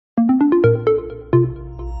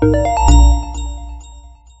Well,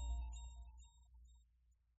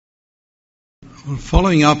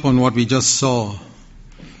 following up on what we just saw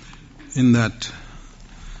in that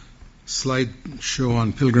slide show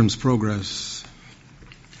on Pilgrim's Progress,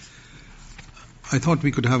 I thought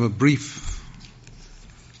we could have a brief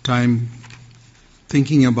time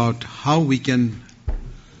thinking about how we can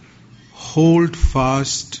hold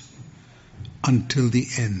fast until the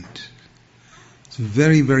end. It's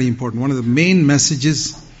very, very important. One of the main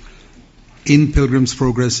messages in Pilgrim's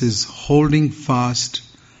Progress is holding fast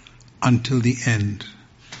until the end.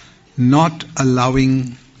 Not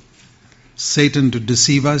allowing Satan to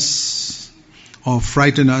deceive us or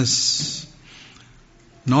frighten us.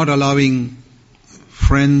 Not allowing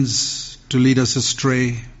friends to lead us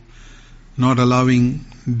astray. Not allowing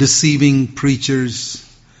deceiving preachers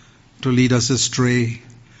to lead us astray.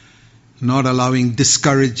 Not allowing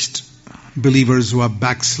discouraged believers who are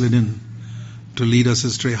backslidden to lead us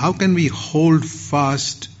astray. How can we hold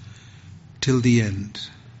fast till the end?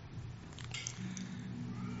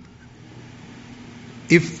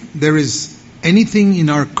 If there is anything in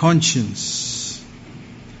our conscience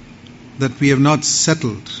that we have not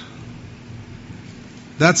settled,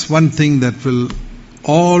 that's one thing that will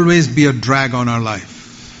always be a drag on our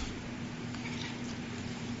life.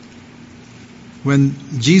 When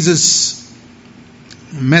Jesus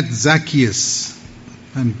met Zacchaeus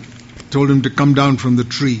and told him to come down from the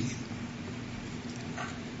tree,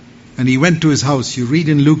 and he went to his house, you read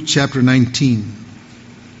in Luke chapter 19,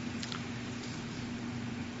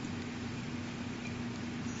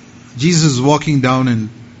 Jesus was walking down and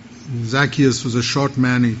Zacchaeus was a short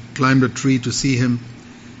man. He climbed a tree to see him.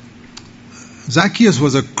 Zacchaeus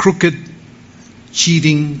was a crooked,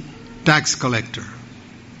 cheating tax collector.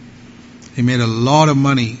 He made a lot of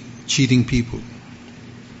money cheating people.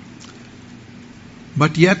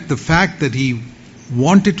 But yet the fact that he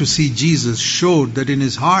wanted to see Jesus showed that in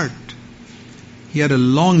his heart he had a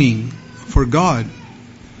longing for God.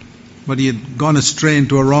 But he had gone astray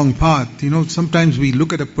into a wrong path. You know, sometimes we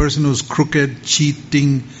look at a person who's crooked,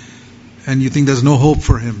 cheating, and you think there's no hope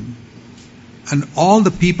for him. And all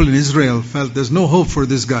the people in Israel felt there's no hope for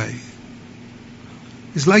this guy.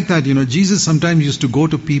 It's like that, you know. Jesus sometimes used to go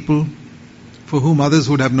to people for whom others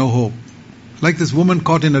would have no hope. Like this woman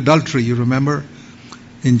caught in adultery, you remember,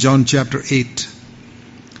 in John chapter 8.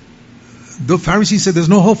 The Pharisees said there's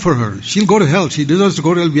no hope for her. She'll go to hell. She deserves to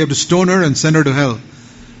go to hell. We have to stone her and send her to hell.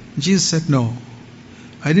 Jesus said, no,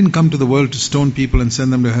 I didn't come to the world to stone people and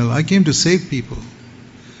send them to hell. I came to save people.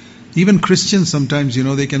 Even Christians sometimes, you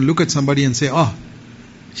know, they can look at somebody and say, oh,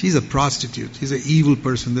 she's a prostitute. She's an evil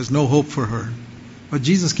person. There's no hope for her. But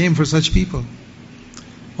Jesus came for such people.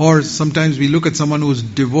 Or sometimes we look at someone who's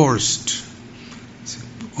divorced. Say,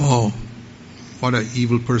 oh, what an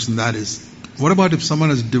evil person that is. What about if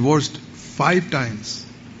someone is divorced 5 times?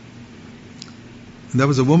 And there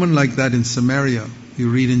was a woman like that in Samaria. You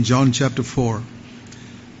read in John chapter 4.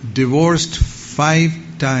 Divorced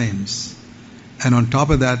 5 times. And on top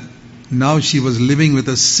of that, now she was living with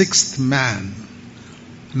a 6th man.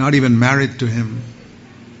 Not even married to him.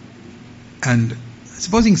 And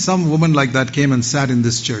supposing some woman like that came and sat in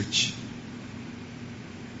this church.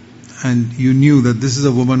 And you knew that this is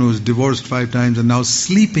a woman who was divorced 5 times and now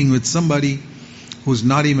sleeping with somebody who's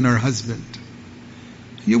not even her husband.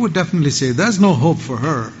 You would definitely say, there's no hope for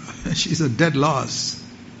her. She's a dead loss.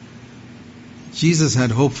 Jesus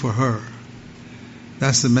had hope for her.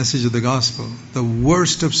 That's the message of the gospel. The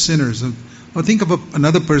worst of sinners. Or think of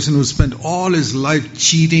another person who spent all his life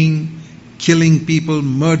cheating, killing people,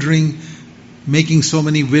 murdering, making so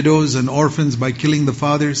many widows and orphans by killing the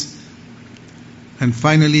fathers. And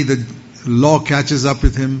finally the law catches up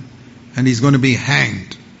with him and he's going to be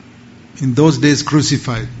hanged. In those days,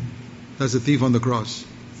 crucified. That's the thief on the cross.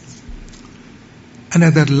 And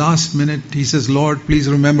at that last minute, he says, Lord, please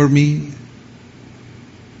remember me.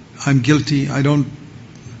 I'm guilty. I don't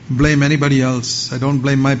blame anybody else. I don't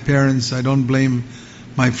blame my parents. I don't blame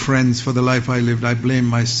my friends for the life I lived. I blame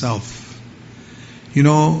myself. You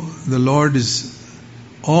know, the Lord is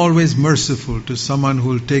always merciful to someone who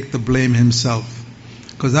will take the blame himself.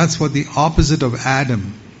 Because that's what the opposite of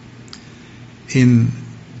Adam in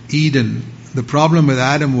Eden. The problem with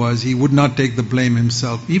Adam was he would not take the blame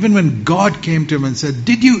himself. Even when God came to him and said,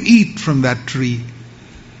 did you eat from that tree?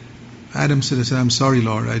 Adam said, I'm sorry,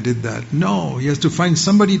 Lord, I did that. No, he has to find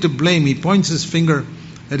somebody to blame. He points his finger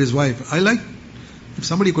at his wife. I like if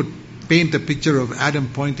somebody could paint a picture of Adam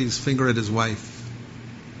pointing his finger at his wife.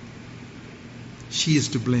 She is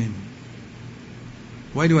to blame.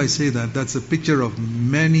 Why do I say that? That's a picture of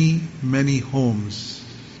many, many homes.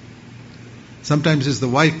 Sometimes it's the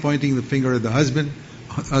wife pointing the finger at the husband.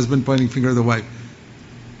 husband pointing finger at the wife.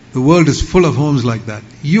 The world is full of homes like that.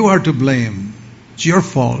 You are to blame. It's your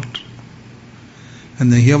fault.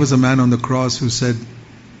 And then here was a man on the cross who said,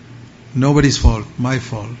 nobody's fault, my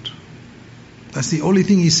fault. That's the only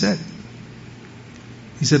thing he said.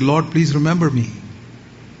 He said, Lord, please remember me.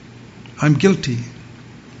 I'm guilty.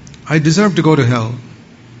 I deserve to go to hell.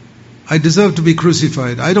 I deserve to be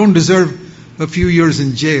crucified. I don't deserve a few years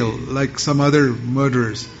in jail like some other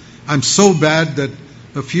murderers. I'm so bad that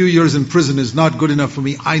a few years in prison is not good enough for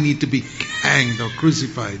me. I need to be hanged or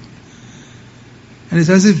crucified. And it's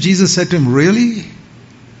as if Jesus said to him, really?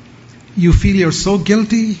 You feel you're so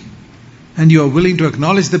guilty and you are willing to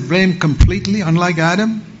acknowledge the blame completely, unlike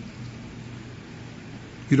Adam?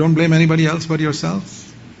 You don't blame anybody else but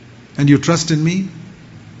yourself? And you trust in me?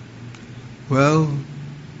 Well,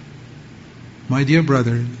 my dear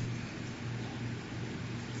brother,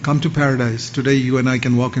 come to paradise. Today you and I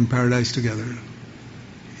can walk in paradise together.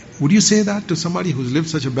 Would you say that to somebody who's lived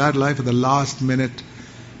such a bad life at the last minute?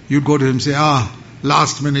 You'd go to him and say,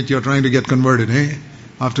 last minute you're trying to get converted, eh?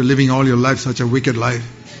 After living all your life such a wicked life.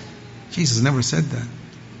 Jesus never said that.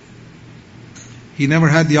 He never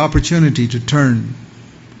had the opportunity to turn.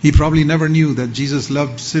 He probably never knew that Jesus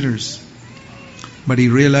loved sinners. But he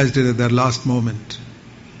realized it at that last moment.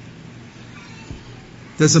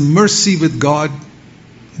 There's a mercy with God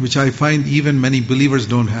which I find even many believers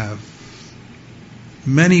don't have.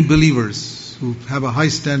 Many believers who have a high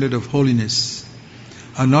standard of holiness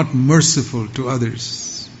are not merciful to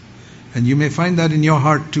others. And you may find that in your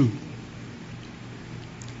heart too.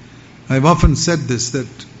 I've often said this, that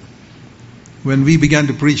when we began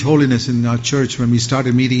to preach holiness in our church, when we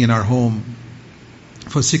started meeting in our home,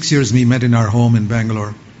 for 6 years we met in our home in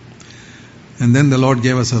Bangalore. And then the Lord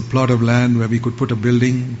gave us a plot of land where we could put a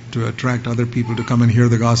building to attract other people to come and hear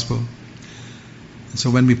the gospel. And so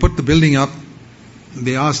when we put the building up,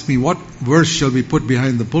 they asked me, what verse shall we put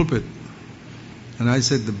behind the pulpit? And I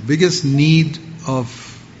said, the biggest need of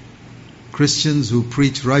Christians who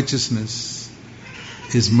preach righteousness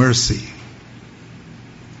is mercy.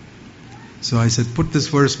 So I said, put this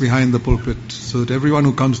verse behind the pulpit so that everyone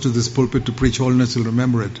who comes to this pulpit to preach holiness will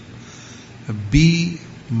remember it. Be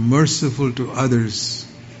merciful to others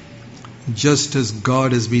just as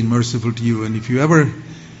God has been merciful to you. And if you ever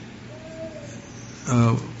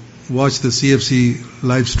watch the CFC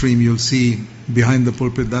live stream, you'll see behind the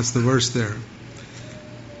pulpit, that's the verse there.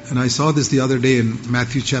 And I saw this the other day in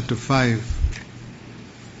Matthew chapter 5.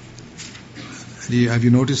 Have you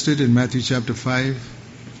noticed it in Matthew chapter 5?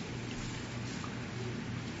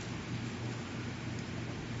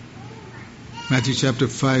 Matthew chapter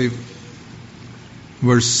 5,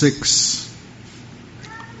 verse 6.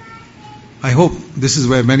 I hope this is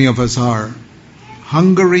where many of us are.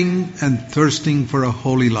 Hungering and thirsting for a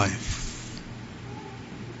holy life.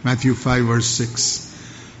 Matthew 5, verse 6.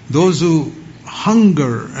 Those who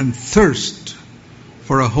hunger and thirst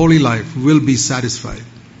for a holy life will be satisfied.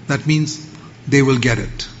 That means they will get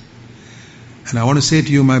it. And I want to say to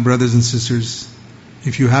you, my brothers and sisters,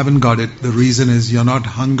 if you haven't got it, the reason is you're not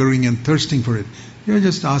hungering and thirsting for it. You're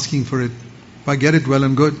just asking for it. If I get it, well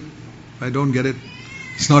and good. If I don't get it,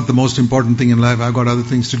 it's not the most important thing in life. I've got other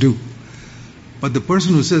things to do. But the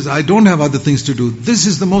person who says, I don't have other things to do, this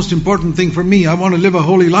is the most important thing for me, I want to live a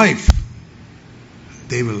holy life,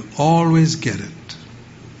 they will always get it.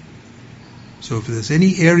 So if there's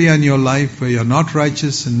any area in your life where you're not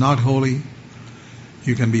righteous and not holy,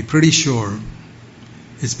 you can be pretty sure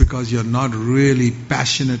it's because you're not really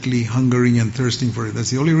passionately hungering and thirsting for it. That's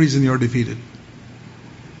the only reason you're defeated.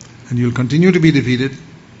 And you'll continue to be defeated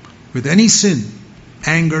with any sin,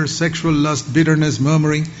 anger, sexual lust, bitterness,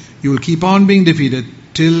 murmuring. You will keep on being defeated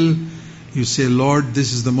till you say, Lord,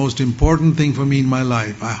 this is the most important thing for me in my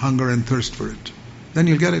life. I hunger and thirst for it. Then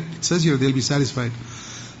you'll get it. It says here, they'll be satisfied.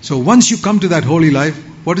 So once you come to that holy life,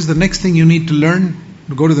 what is the next thing you need to learn?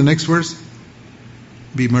 Go to the next verse.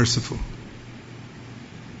 Be merciful.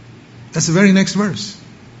 That's the very next verse.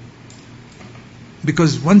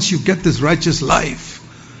 Because once you get this righteous life,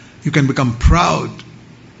 you can become proud.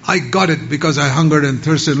 I got it because I hungered and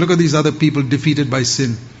thirsted. Look at these other people defeated by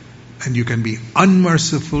sin. And you can be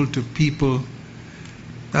unmerciful to people.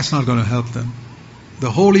 That's not going to help them. The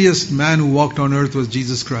holiest man who walked on earth was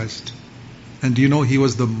Jesus Christ. And do you know he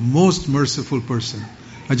was the most merciful person?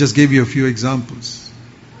 I just gave you a few examples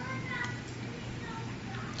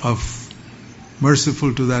of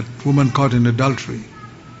merciful to that woman caught in adultery.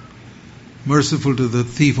 Merciful to the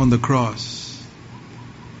thief on the cross.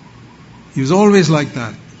 He was always like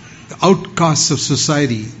that. The outcasts of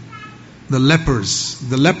society, the lepers.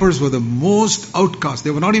 The lepers were the most outcast.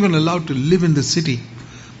 They were not even allowed to live in the city.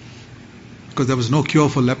 because there was no cure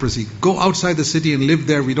for leprosy. Go outside the city and live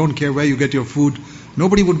there. We don't care where you get your food.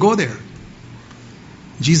 Nobody would go there.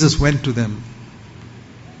 Jesus went to them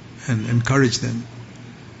and encouraged them.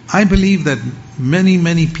 I believe that many,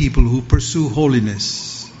 many people who pursue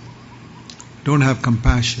holiness don't have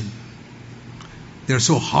compassion. They're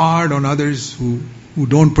so hard on others who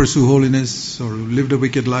don't pursue holiness or who lived a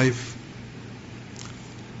wicked life.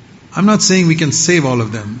 I'm not saying we can save all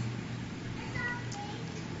of them.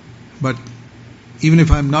 But even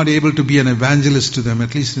if I'm not able to be an evangelist to them,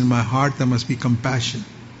 at least in my heart there must be compassion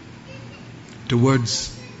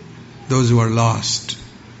towards those who are lost,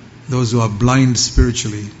 those who are blind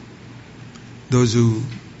spiritually, those who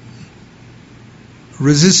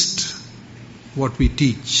resist what we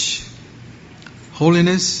teach.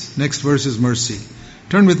 Holiness, next verse is mercy.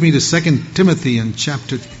 Turn with me to 2 Timothy and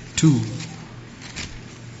chapter 2.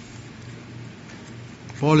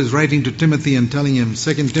 Paul is writing to Timothy and telling him,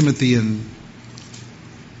 2 Timothy and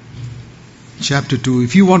chapter 2,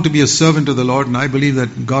 if you want to be a servant of the Lord, and I believe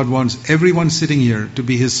that God wants everyone sitting here to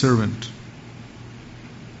be His servant.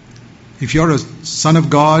 If you're a son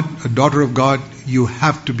of God, a daughter of God, you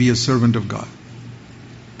have to be a servant of God.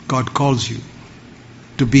 God calls you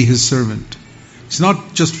to be His servant. It's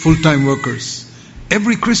not just full-time workers.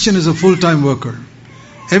 Every Christian is a full-time worker.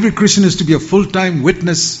 Every Christian is to be a full-time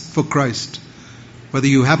witness for Christ. Whether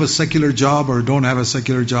you have a secular job or don't have a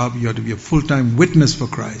secular job, you have to be a full-time witness for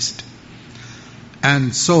Christ.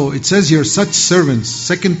 And so it says here, such servants,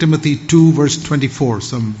 2 Timothy 2 verse 24,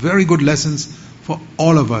 some very good lessons for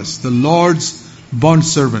all of us. The Lord's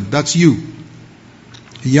bondservant, that's you.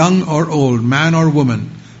 Young or old, man or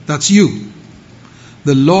woman, that's you.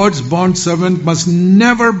 The Lord's bondservant must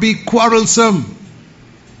never be quarrelsome.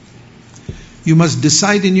 You must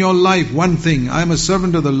decide in your life one thing. I am a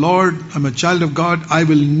servant of the Lord. I'm a child of God. I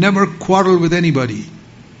will never quarrel with anybody.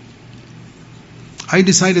 I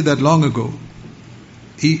decided that long ago.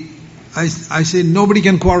 I say nobody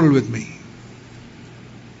can quarrel with me.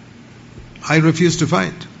 I refuse to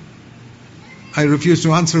fight. I refuse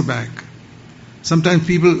to answer back. Sometimes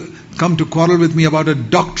people come to quarrel with me about a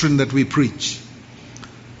doctrine that we preach.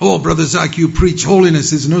 Oh, Brother Zach, you preach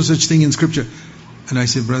holiness. There's no such thing in Scripture. And I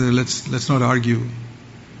say, brother, let's not argue.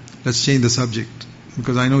 Let's change the subject.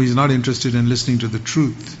 Because I know he's not interested in listening to the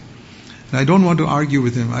truth. And I don't want to argue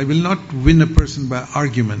with him. I will not win a person by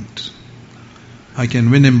argument. I can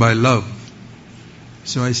win him by love.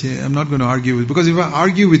 So I say, I'm not going to argue with, because if I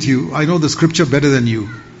argue with you, I know the Scripture better than you.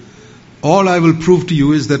 All I will prove to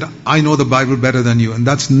you is that I know the Bible better than you. And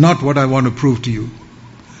that's not what I want to prove to you.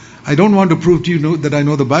 I don't want to prove to you that I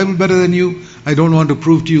know the Bible better than you. I don't want to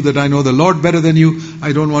prove to you that I know the Lord better than you.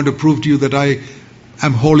 I don't want to prove to you that I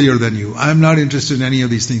am holier than you. I'm not interested in any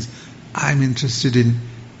of these things. I'm interested in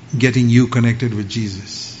getting you connected with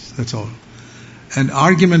Jesus. That's all. And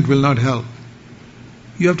argument will not help.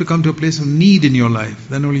 You have to come to a place of need in your life.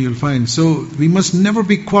 Then only you'll find. So we must never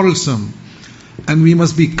be quarrelsome. And we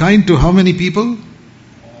must be kind to how many people?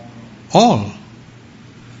 All.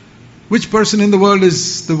 Which person in the world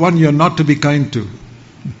is the one you're not to be kind to?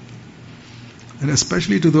 And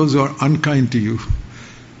especially to those who are unkind to you.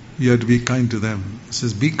 You have to be kind to them. It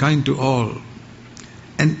says, be kind to all.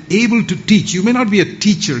 And able to teach. You may not be a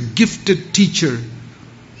teacher, gifted teacher.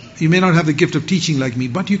 You may not have the gift of teaching like me,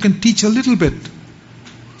 but you can teach a little bit.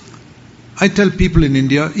 I tell people in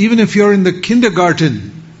India, even if you're in the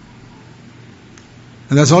kindergarten,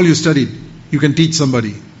 and that's all you studied, you can teach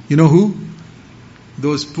somebody. You know who?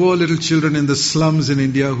 Those poor little children in the slums in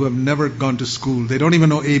India who have never gone to school. They don't even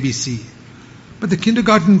know ABC. But the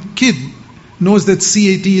kindergarten kid knows that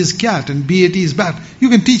CAT is cat and BAT is bat. You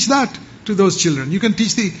can teach that to those children. You can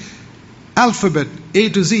teach the alphabet A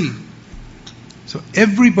to Z. So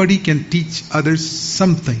everybody can teach others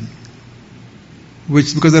something.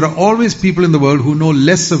 Because there are always people in the world who know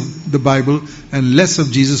less of the Bible and less of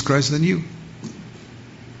Jesus Christ than you.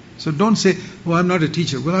 So don't say, oh, I'm not a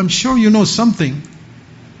teacher. Well, I'm sure you know something.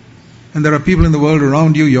 And there are people in the world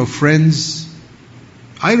around you, your friends.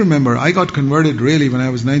 I remember I got converted really when I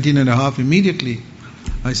was 19 and a half immediately.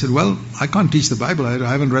 I said, well, I can't teach the Bible. I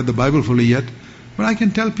haven't read the Bible fully yet. But I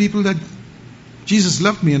can tell people that Jesus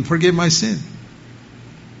loved me and forgave my sin.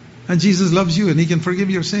 And Jesus loves you and He can forgive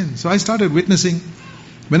your sin. So I started witnessing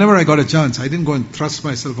whenever I got a chance. I didn't go and thrust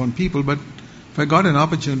myself on people, but if I got an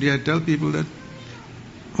opportunity, I'd tell people that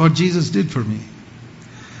what Jesus did for me.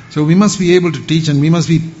 So we must be able to teach, and we must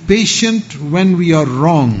be patient when we are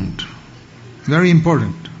wronged. Very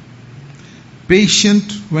important.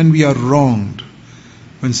 Patient when we are wronged.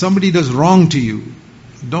 When somebody does wrong to you,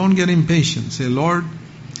 don't get impatient. Say, Lord,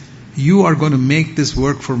 you are going to make this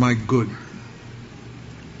work for my good.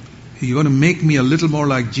 You're going to make me a little more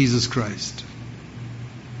like Jesus Christ.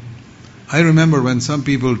 I remember when some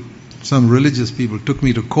religious people took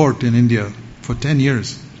me to court in India for 10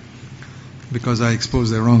 years because I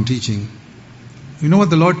exposed their wrong teaching. You know what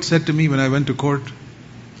the Lord said to me when I went to court?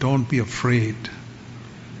 Don't be afraid.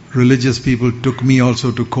 Religious people took me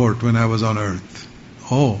also to court when I was on earth.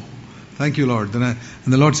 Oh, thank you, Lord. And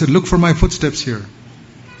the Lord said, look for my footsteps here.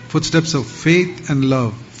 Footsteps of faith and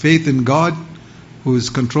love. Faith in God, who is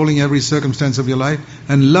controlling every circumstance of your life,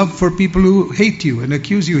 and love for people who hate you and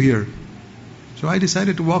accuse you here. So I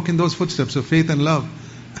decided to walk in those footsteps of faith and love.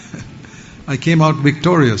 I came out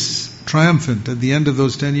victorious, triumphant at the end of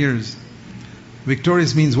those 10 years.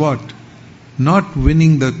 Victorious means what? Not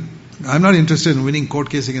winning I'm not interested in winning court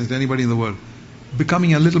case against anybody in the world.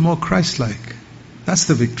 Becoming a little more Christ-like. That's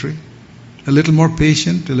the victory. A little more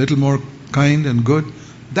patient, a little more kind and good.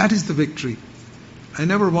 That is the victory. I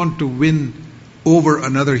never want to win over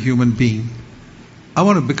another human being. I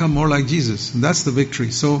want to become more like Jesus. And that's the victory.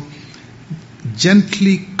 So,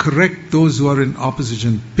 gently correct those who are in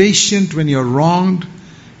opposition. Patient when you're wronged.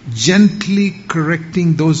 Gently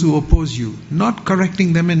correcting those who oppose you. Not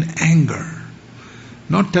correcting them in anger.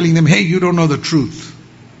 Not telling them, hey, you don't know the truth.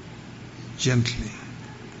 Gently.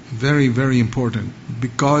 Very, very important.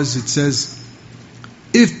 Because it says,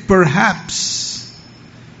 if perhaps,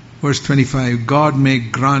 verse 25, God may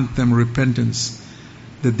grant them repentance,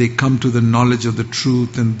 that they come to the knowledge of the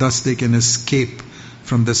truth, and thus they can escape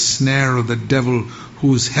from the snare of the devil,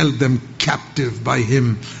 who's held them captive by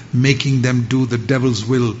him, making them do the devil's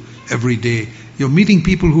will every day. You're meeting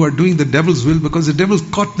people who are doing the devil's will because the devil's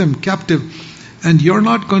caught them captive. And you're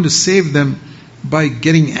not going to save them by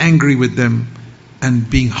getting angry with them and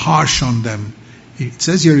being harsh on them. It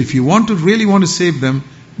says here, if you really want to save them,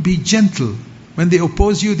 be gentle. When they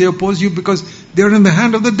oppose you because they're in the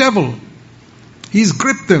hand of the devil. He's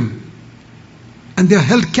gripped them. And they're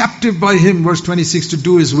held captive by him, verse 26, to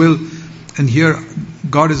do his will. And here,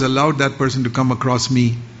 God has allowed that person to come across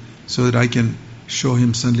me so that I can show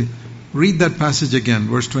him suddenly. Read that passage again,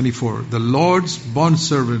 verse 24. The Lord's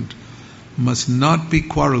bondservant must not be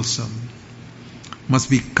quarrelsome, must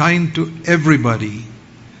be kind to everybody,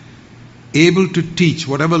 able to teach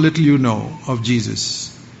whatever little you know of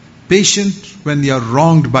Jesus, patient when they are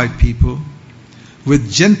wronged by people, with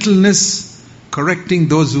gentleness correcting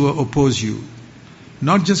those who oppose you.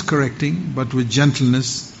 Not just correcting, but with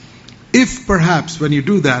gentleness. If perhaps when you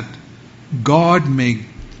do that, God may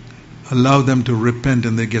allow them to repent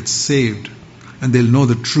and they get saved and they'll know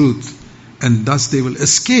the truth. And thus they will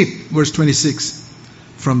escape, verse 26,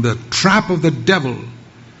 from the trap of the devil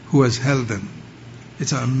who has held them.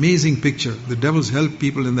 It's an amazing picture. The devil's held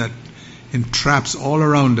people in traps all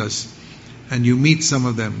around us. And you meet some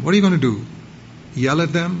of them. What are you going to do? Yell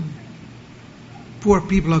at them? Poor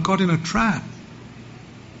people are caught in a trap.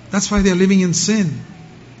 That's why they're living in sin.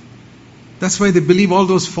 That's why they believe all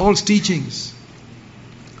those false teachings.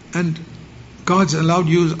 And God's allowed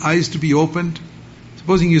your eyes to be opened.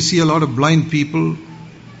 Supposing you see a lot of blind people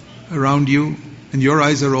around you and your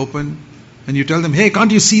eyes are open and you tell them, hey,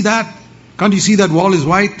 can't you see that? Can't you see that wall is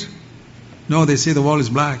white? No, they say the wall is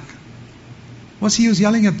black. What's the use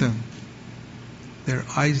yelling at them? Their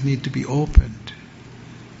eyes need to be opened.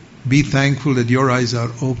 Be thankful that your eyes are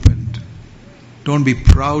opened. Don't be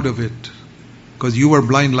proud of it because you were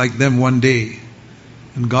blind like them one day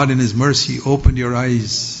and God in His mercy opened your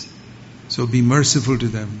eyes. So be merciful to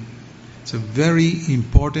them. It's a very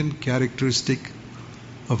important characteristic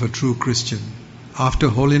of a true Christian. After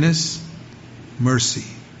holiness, mercy.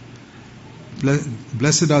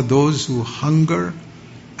 Blessed are those who hunger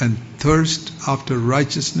and thirst after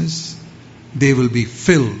righteousness. They will be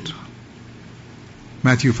filled.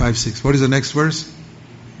 Matthew 5:6. What is the next verse?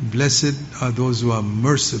 Blessed are those who are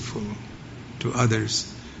merciful to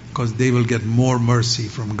others, because they will get more mercy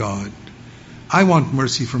from God. I want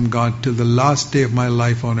mercy from God till the last day of my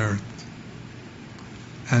life on earth.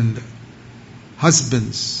 And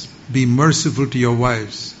husbands, be merciful to your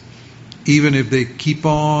wives, even if they keep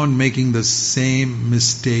on making the same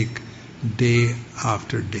mistake day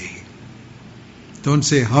after day. Don't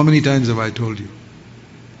say, how many times have I told you?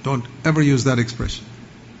 Don't ever use that expression.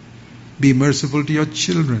 Be merciful to your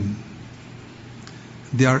children.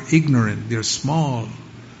 They are ignorant, they are small.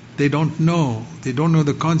 They don't know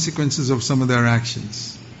the consequences of some of their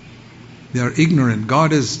actions. They are ignorant.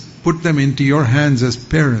 God has put them into your hands as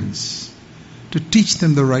parents to teach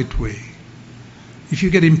them the right way. If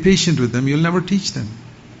you get impatient with them, you'll never teach them.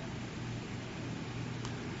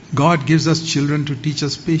 God gives us children to teach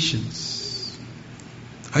us patience.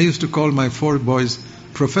 I used to call my 4 boys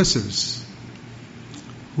professors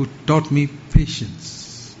who taught me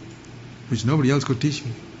patience. which nobody else could teach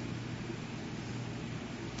me.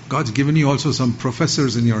 God's given you also some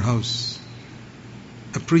professors in your house.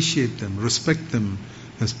 Appreciate them, respect them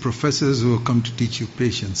as professors who have come to teach you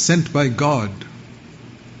patience, sent by God.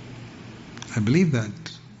 I believe that.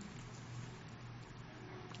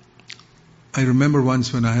 I remember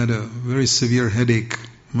once when I had a very severe headache.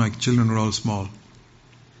 My children were all small.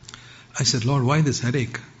 I said, Lord, why this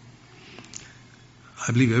headache?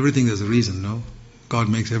 I believe everything there's a reason, no? God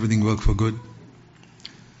makes everything work for good.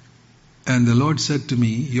 And the Lord said to me,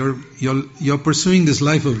 you're pursuing this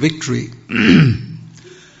life of victory.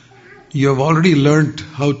 You have already learned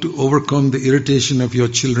how to overcome the irritation of your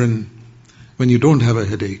children when you don't have a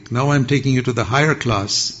headache. Now I'm taking you to the higher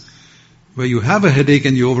class where you have a headache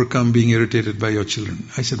and you overcome being irritated by your children.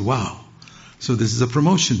 I said, wow. So this is a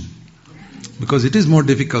promotion. Because it is more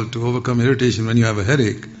difficult to overcome irritation when you have a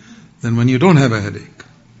headache than when you don't have a headache.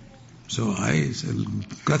 So I said,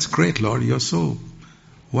 that's great, Lord. You're so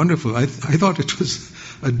wonderful. I thought it was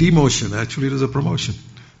a demotion. Actually, it was a promotion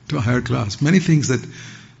to a higher class. Many things that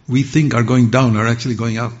we think are going down are actually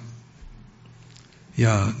going up.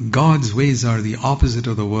 Yeah, God's ways are the opposite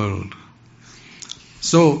of the world.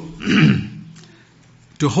 So,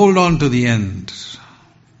 to hold on to the end,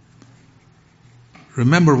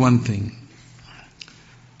 remember one thing,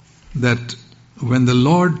 that when the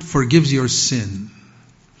Lord forgives your sin,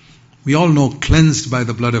 we all know cleansed by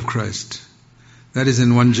the blood of Christ. That is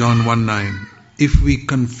in 1 John 1:9. If we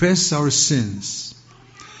confess our sins,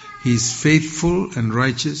 He is faithful and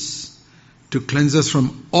righteous to cleanse us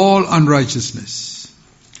from all unrighteousness.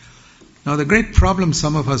 Now the great problem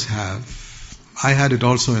some of us have, I had it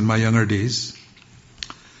also in my younger days,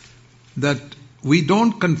 that we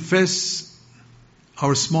don't confess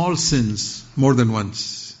our small sins more than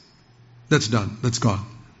once. That's done, that's gone.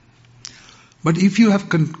 But if you have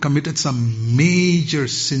committed some major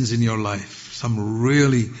sins in your life,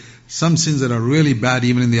 some sins that are really bad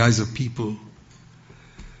even in the eyes of people,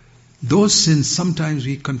 those sins sometimes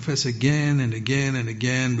we confess again and again and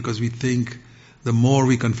again because we think the more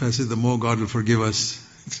we confess it, the more God will forgive us.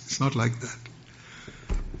 It's not like that.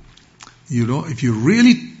 You know, if you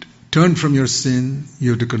really turn from your sin,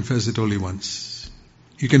 you have to confess it only once.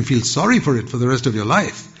 You can feel sorry for it for the rest of your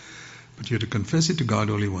life, but you have to confess it to God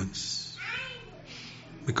only once.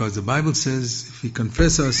 Because the Bible says, if we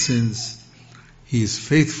confess our sins, He is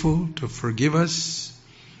faithful to forgive us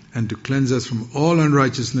and to cleanse us from all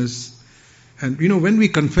unrighteousness. And when we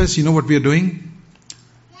confess, you know what we are doing?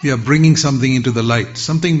 We are bringing something into the light.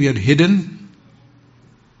 Something we had hidden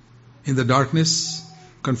in the darkness.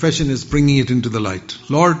 Confession is bringing it into the light.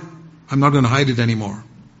 Lord, I'm not going to hide it anymore.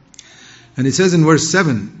 And it says in verse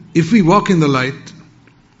 7, if we walk in the light,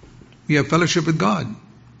 we have fellowship with God.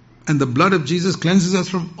 And the blood of Jesus cleanses us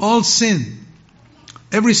from all sin.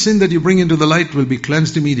 Every sin that you bring into the light will be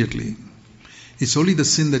cleansed immediately. It's only the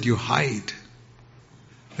sin that you hide,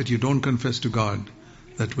 that you don't confess to God,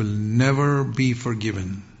 that will never be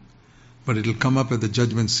forgiven. But it'll come up at the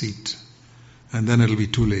judgment seat. And then it'll be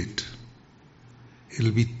too late.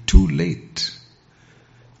 It'll be too late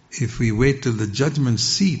if we wait till the judgment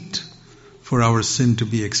seat for our sin to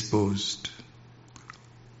be exposed.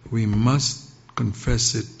 We must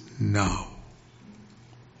confess it now.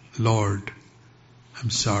 Lord, I'm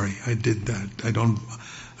sorry, I did that.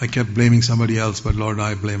 I kept blaming somebody else, but Lord,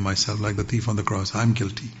 I blame myself like the thief on the cross. I'm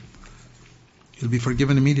guilty. You'll be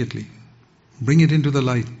forgiven immediately. Bring it into the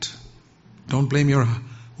light. Don't blame your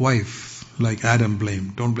wife like Adam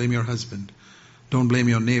blamed. Don't blame your husband. Don't blame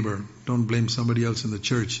your neighbor. Don't blame somebody else in the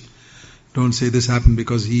church. Don't say this happened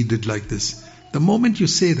because he did like this. The moment you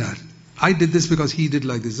say that, I did this because he did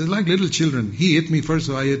like this. It's like little children. He hit me first,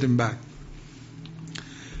 so I hit him back.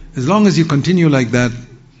 As long as you continue like that,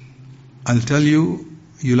 I'll tell you,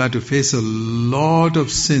 you'll have to face a lot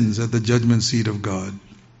of sins at the judgment seat of God.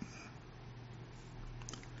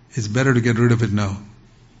 It's better to get rid of it now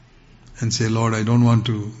and say, Lord, I don't want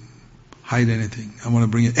to hide anything. I want to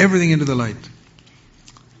bring everything into the light.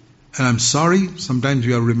 And I'm sorry, sometimes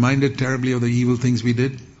we are reminded terribly of the evil things we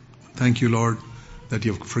did. Thank you, Lord, that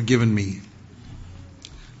you've forgiven me.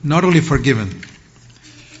 Not only forgiven,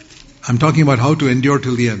 I'm talking about how to endure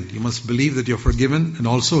till the end. You must believe that you're forgiven. And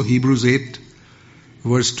also Hebrews 8,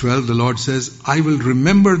 verse 12, the Lord says, I will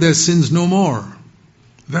remember their sins no more.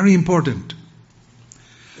 Very important.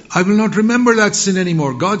 I will not remember that sin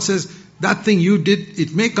anymore. God says, that thing you did,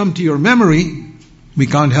 it may come to your memory. We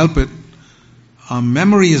can't help it. Our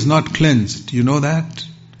memory is not cleansed. You know that?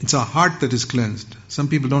 It's our heart that is cleansed. Some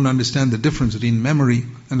people don't understand the difference between memory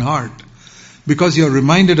and heart. Because you're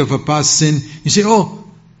reminded of a past sin, you say, oh,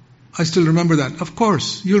 I still remember that. Of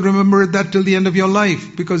course, you'll remember that till the end of your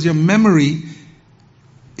life because your memory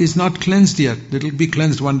is not cleansed yet. It'll be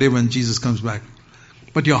cleansed one day when Jesus comes back.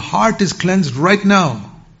 But your heart is cleansed right now.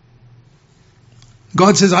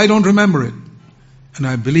 God says, I don't remember it. And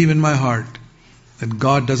I believe in my heart that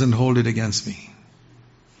God doesn't hold it against me.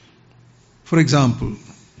 For example,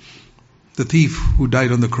 the thief who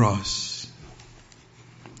died on the cross.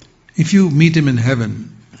 If you meet him in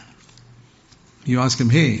heaven, you ask him,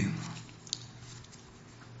 hey,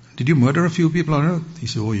 did you murder a few people on earth? He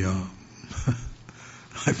said, oh yeah.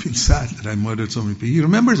 I feel sad that I murdered so many people. He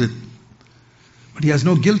remembers it. But he has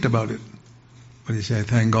no guilt about it. But he said,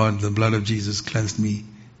 thank God the blood of Jesus cleansed me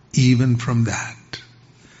even from that.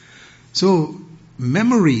 So,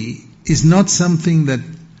 memory is not something that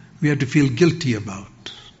we have to feel guilty about.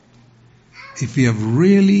 If we have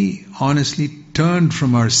really, honestly turned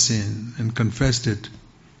from our sin and confessed it,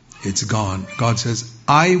 it's gone. God says,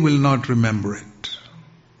 I will not remember it.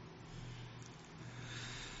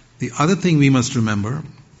 The other thing we must remember,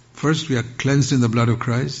 first, we are cleansed in the blood of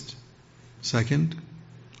Christ. Second,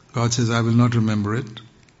 God says, I will not remember it.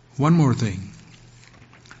 One more thing.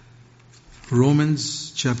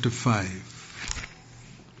 Romans chapter 5.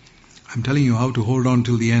 I'm telling you how to hold on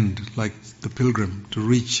till the end, like the pilgrim, to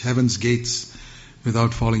reach heaven's gates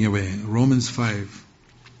without falling away. Romans 5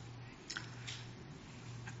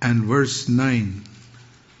 and verse 9.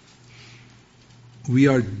 We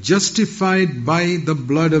are justified by the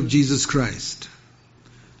blood of Jesus Christ.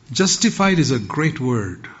 Justified is a great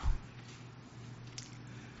word.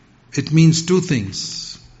 It means two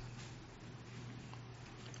things.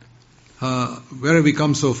 Where have we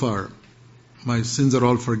come so far? My sins are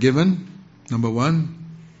all forgiven. Number one.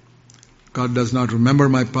 God does not remember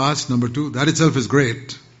my past. Number two. That itself is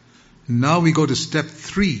great. Now we go to step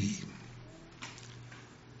 3.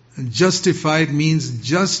 Justified means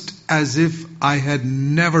just as if I had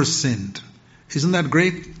never sinned. Isn't that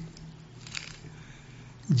great?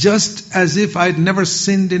 Just as if I had never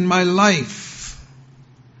sinned in my life.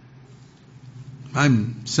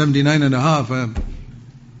 I'm 79 and a half.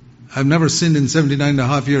 I've never sinned in 79 and a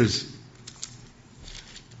half years.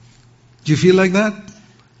 Do you feel like that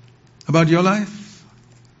about your life?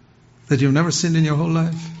 That you've never sinned in your whole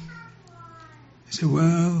life? You say,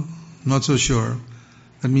 well, not so sure.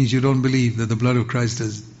 That means you don't believe that the blood of Christ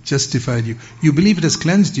has justified you. You believe it has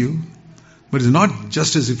cleansed you, but it's not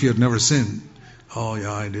just as if you had never sinned. Oh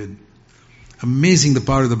yeah, I did. Amazing the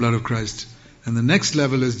power of the blood of Christ. And the next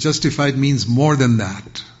level is justified means more than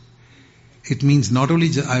that. It means not only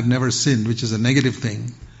I've never sinned, which is a negative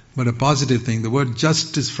thing, but a positive thing. The word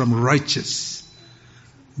just is from righteous.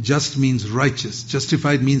 Just means righteous.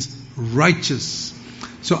 Justified means righteous.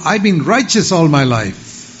 So I've been righteous all my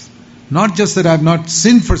life. Not just that I've not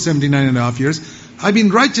sinned for 79 and a half years. I've been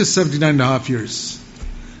righteous 79 and a half years.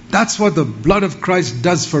 That's what the blood of Christ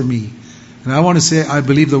does for me. And I want to say, I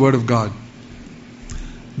believe the word of God.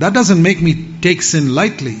 That doesn't make me take sin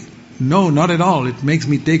lightly. No, not at all. It makes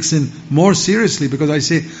me take sin more seriously because I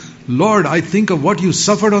say, Lord, I think of what you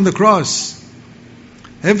suffered on the cross.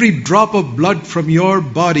 Every drop of blood from your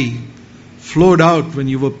body flowed out when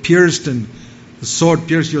you were pierced and the sword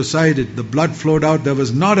pierced your side. The blood flowed out. There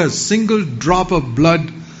was not a single drop of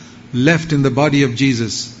blood left in the body of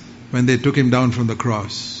Jesus when they took him down from the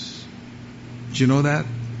cross. Did you know that?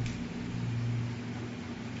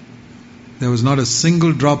 There was not a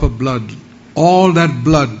single drop of blood. All that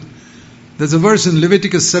blood. There's a verse in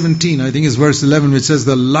Leviticus 17, I think it's verse 11, which says,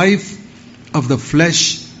 the life of the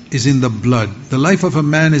flesh is in the blood. The life of a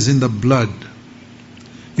man is in the blood.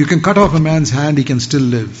 You can cut off a man's hand, he can still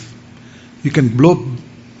live. You can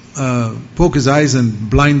poke his eyes and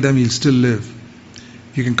blind them, he'll still live.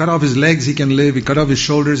 You can cut off his legs, he can live. You cut off his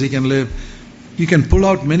shoulders, he can live. You can pull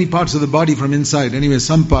out many parts of the body from inside. Anyway,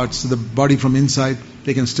 some parts of the body from inside,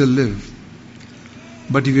 they can still live.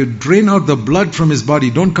 But if you drain out the blood from his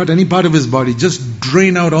body, don't cut any part of his body, just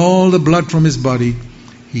drain out all the blood from his body,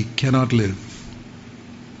 he cannot live.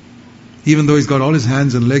 Even though he's got all his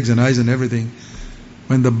hands and legs and eyes and everything,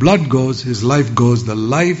 when the blood goes, his life goes. The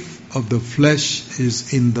life of the flesh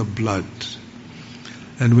is in the blood.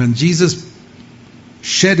 And when Jesus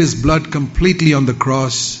shed his blood completely on the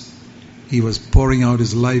cross, he was pouring out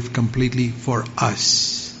his life completely for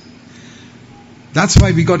us. That's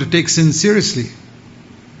why we got to take sin seriously.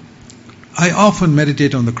 I often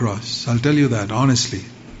meditate on the cross. I'll tell you that, honestly.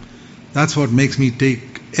 That's what makes me take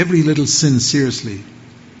every little sin seriously.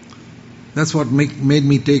 That's what made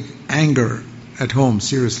me take anger at home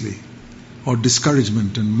seriously. Or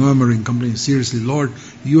discouragement and murmuring, complaining seriously. Lord,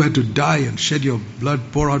 you had to die and shed your blood,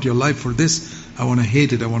 pour out your life for this. I want to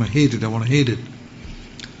hate it, I want to hate it, I want to hate it.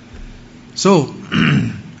 So,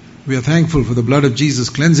 we are thankful for the blood of Jesus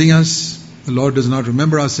cleansing us. The Lord does not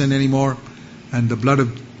remember our sin anymore. And the blood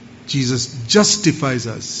of Jesus justifies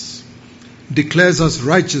us, declares us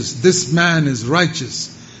righteous. This man is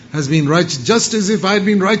righteous, has been righteous, just as if I had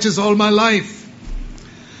been righteous all my life.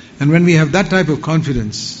 And when we have that type of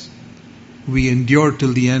confidence, we endure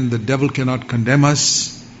till the end. The devil cannot condemn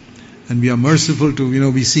us. And we are merciful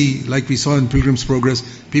to, we see, like we saw in Pilgrim's Progress,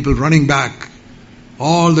 people running back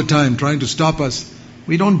all the time, trying to stop us.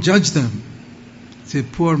 We don't judge them. Say,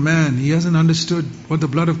 poor man, he hasn't understood what the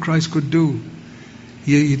blood of Christ could do.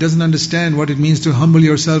 He doesn't understand what it means to humble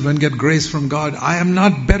yourself and get grace from God. I am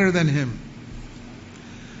not better than him.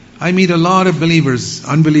 I meet a lot of unbelievers,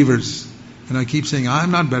 and I keep saying, I'm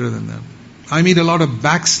not better than them. I meet a lot of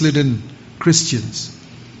backslidden Christians.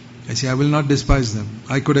 I say, I will not despise them.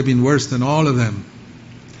 I could have been worse than all of them.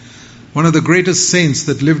 One of the greatest saints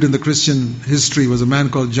that lived in the Christian history was a man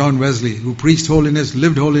called John Wesley, who preached holiness,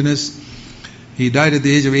 lived holiness. He died at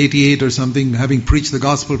the age of 88 or something, having preached the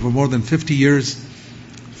gospel for more than 50 years.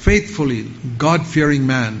 Faithfully, God-fearing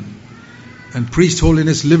man, and preached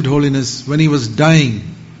holiness, lived holiness. When he was dying,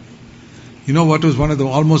 you know what was one of the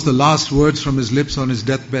almost the last words from his lips on his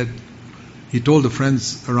deathbed? He told the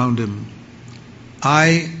friends around him,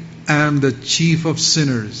 I am the chief of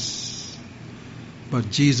sinners, but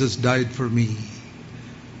Jesus died for me,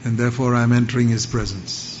 and therefore I am entering his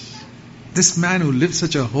presence. This man who lived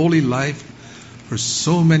such a holy life for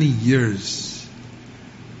so many years,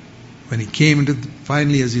 when he came into,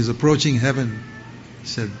 finally as he was approaching heaven, he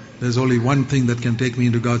said, there's only one thing that can take me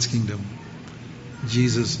into God's kingdom.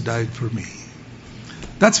 Jesus died for me.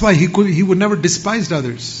 That's why he would never despise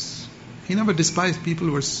others. He never despised people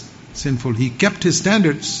who were sinful. He kept his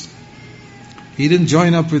standards. He didn't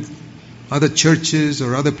join up with other churches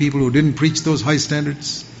or other people who didn't preach those high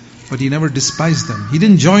standards, but he never despised them. He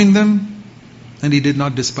didn't join them, and he did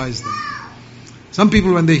not despise them. Some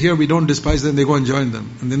people, when they hear we don't despise them, they go and join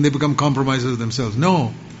them, and then they become compromisers themselves.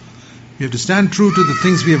 No. We have to stand true to the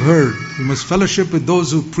things we have heard. We must fellowship with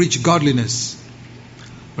those who preach godliness,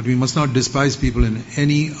 but we must not despise people in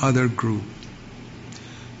any other group.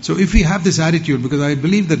 So if we have this attitude, because I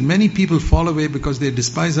believe that many people fall away because they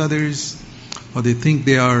despise others, or they think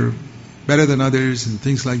they are better than others, and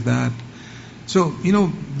things like that. So,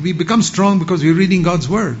 we become strong because we're reading God's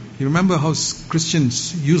Word. You remember how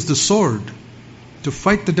Christians use the sword to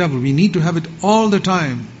fight the devil. We need to have it all the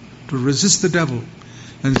time to resist the devil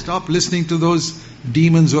and stop listening to those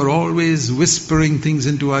demons who are always whispering things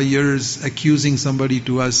into our ears, accusing somebody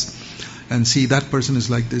to us, and see that person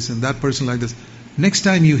is like this and that person like this. Next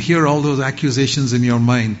time you hear all those accusations in your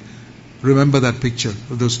mind, remember that picture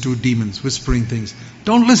of those two demons whispering things.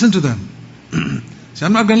 Don't listen to them. See,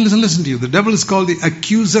 I'm not going to listen to you. The devil is called the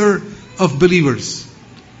accuser of believers.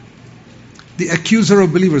 The accuser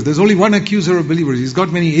of believers. There's only one accuser of believers. He's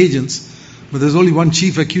got many agents, but there's only one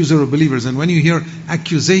chief accuser of believers. And when you hear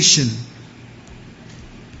accusation,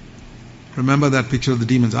 remember that picture of the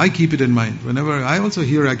demons. I keep it in mind. Whenever I also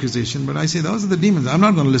hear accusation, but I say, those are the demons. I'm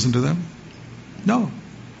not going to listen to them. No.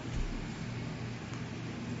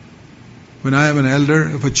 When I am an elder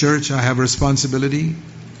of a church, I have responsibility.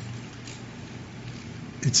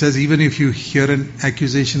 It says even if you hear an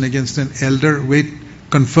accusation against an elder,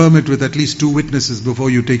 confirm it with at least 2 witnesses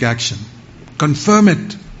before you take action. Confirm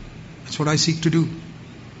it. That's what I seek to do.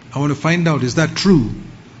 I want to find out, is that true?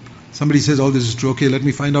 Somebody says, oh, this is true. Okay, let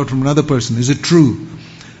me find out from another person. Is it true?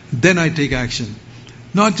 Then I take action.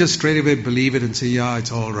 Not just straight away believe it and say, yeah,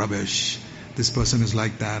 it's all rubbish. This person is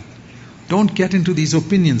like that. Don't get into these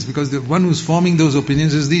opinions, because the one who's forming those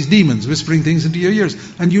opinions is these demons whispering things into your ears,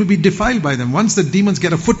 and you'll be defiled by them. Once the demons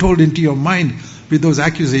get a foothold into your mind with those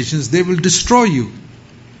accusations, they will destroy you.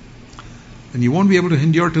 And you won't be able to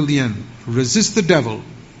endure till the end. Resist the devil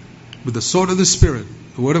with the sword of the Spirit,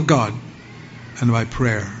 the Word of God, and by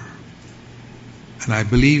prayer. And I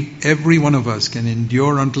believe every one of us can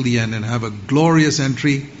endure until the end and have a glorious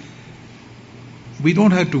entry. We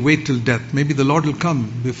don't have to wait till death. Maybe the Lord will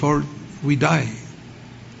come before we die.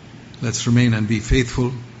 Let's remain and be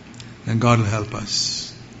faithful, and God will help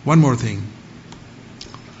us. One more thing.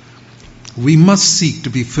 We must seek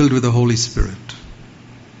to be filled with the Holy Spirit.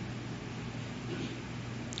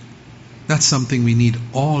 That's something we need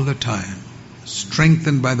all the time.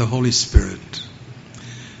 Strengthened by the Holy Spirit.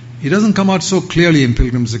 He doesn't come out so clearly in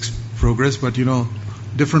Pilgrim's Progress, but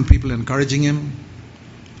different people encouraging him.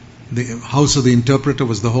 The house of the interpreter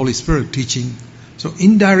was the Holy Spirit teaching. So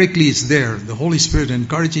indirectly it's there. The Holy Spirit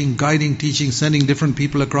encouraging, guiding, teaching, sending different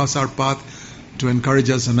people across our path to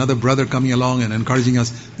encourage us. Another brother coming along and encouraging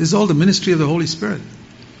us. This is all the ministry of the Holy Spirit.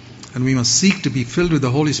 And we must seek to be filled with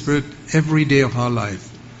the Holy Spirit every day of our life.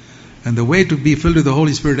 And the way to be filled with the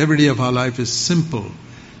Holy Spirit every day of our life is simple.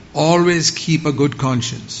 Always keep a good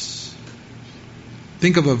conscience.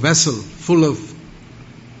 Think of a vessel full of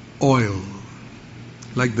oil.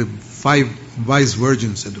 Like the 5 wise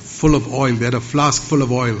virgins, full of oil. They had a flask full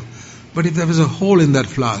of oil. But if there was a hole in that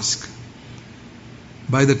flask,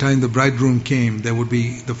 by the time the bridegroom came,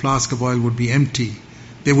 the flask of oil would be empty.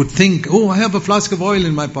 They would think, oh, I have a flask of oil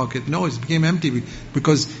in my pocket. No, it became empty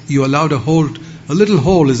because you allowed a little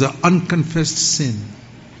hole is an unconfessed sin.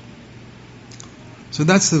 So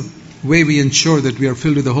that's the way we ensure that we are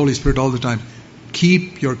filled with the Holy Spirit all the time.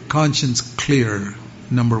 Keep your conscience clear,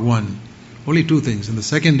 number 1. Only 2 things. And the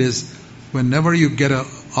second is, whenever you get an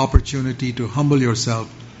opportunity to humble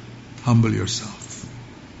yourself, humble yourself.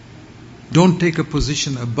 Don't take a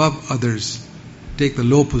position above others. Take the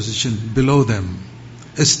low position below them.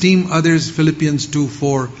 Esteem others, Philippians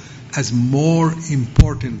 2:4, as more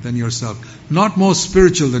important than yourself. Not more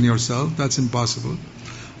spiritual than yourself, that's impossible.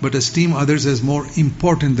 But esteem others as more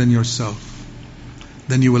important than yourself.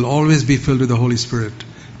 Then you will always be filled with the Holy Spirit.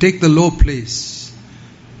 Take the low place.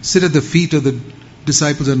 Sit at the feet of the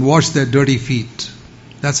disciples and wash their dirty feet.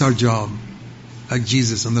 That's our job. Like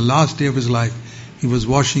Jesus, on the last day of His life, He was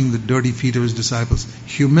washing the dirty feet of His disciples.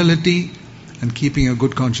 Humility and keeping a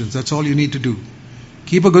good conscience. That's all you need to do.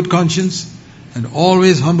 Keep a good conscience and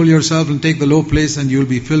always humble yourself and take the low place, and you will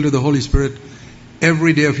be filled with the Holy Spirit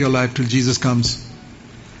every day of your life till Jesus comes.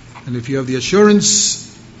 And if you have the assurance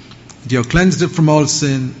that you're cleansed from all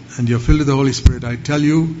sin and you're filled with the Holy Spirit, I tell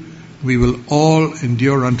you, we will all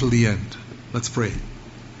endure until the end. Let's pray.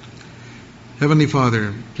 Heavenly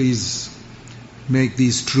Father, please make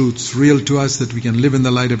these truths real to us that we can live in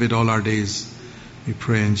the light of it all our days. We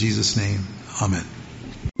pray in Jesus' name. Amen.